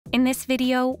In this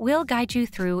video, we'll guide you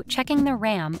through checking the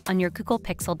RAM on your Google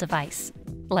Pixel device.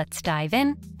 Let's dive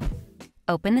in.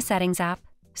 Open the Settings app,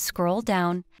 scroll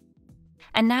down,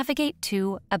 and navigate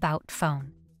to About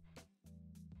Phone.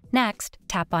 Next,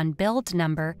 tap on Build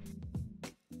Number.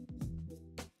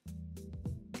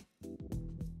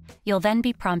 You'll then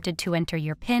be prompted to enter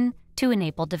your PIN to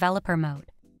enable developer mode.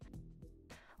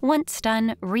 Once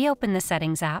done, reopen the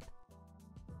Settings app,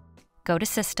 go to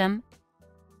System,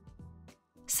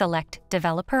 select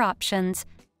Developer Options,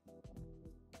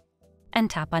 and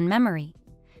tap on Memory.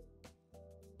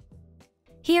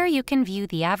 Here you can view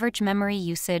the average memory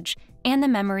usage and the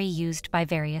memory used by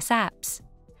various apps.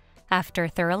 After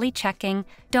thoroughly checking,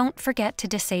 don't forget to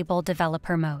disable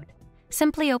developer mode.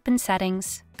 Simply open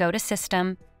Settings, go to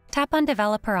System, tap on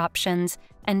Developer Options,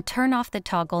 and turn off the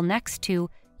toggle next to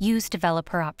Use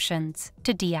Developer Options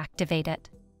to deactivate it.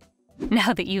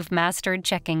 Now that you've mastered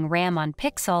checking RAM on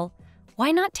Pixel,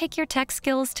 why not take your tech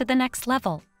skills to the next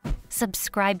level?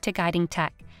 Subscribe to Guiding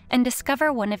Tech and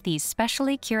discover one of these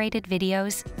specially curated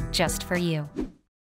videos just for you.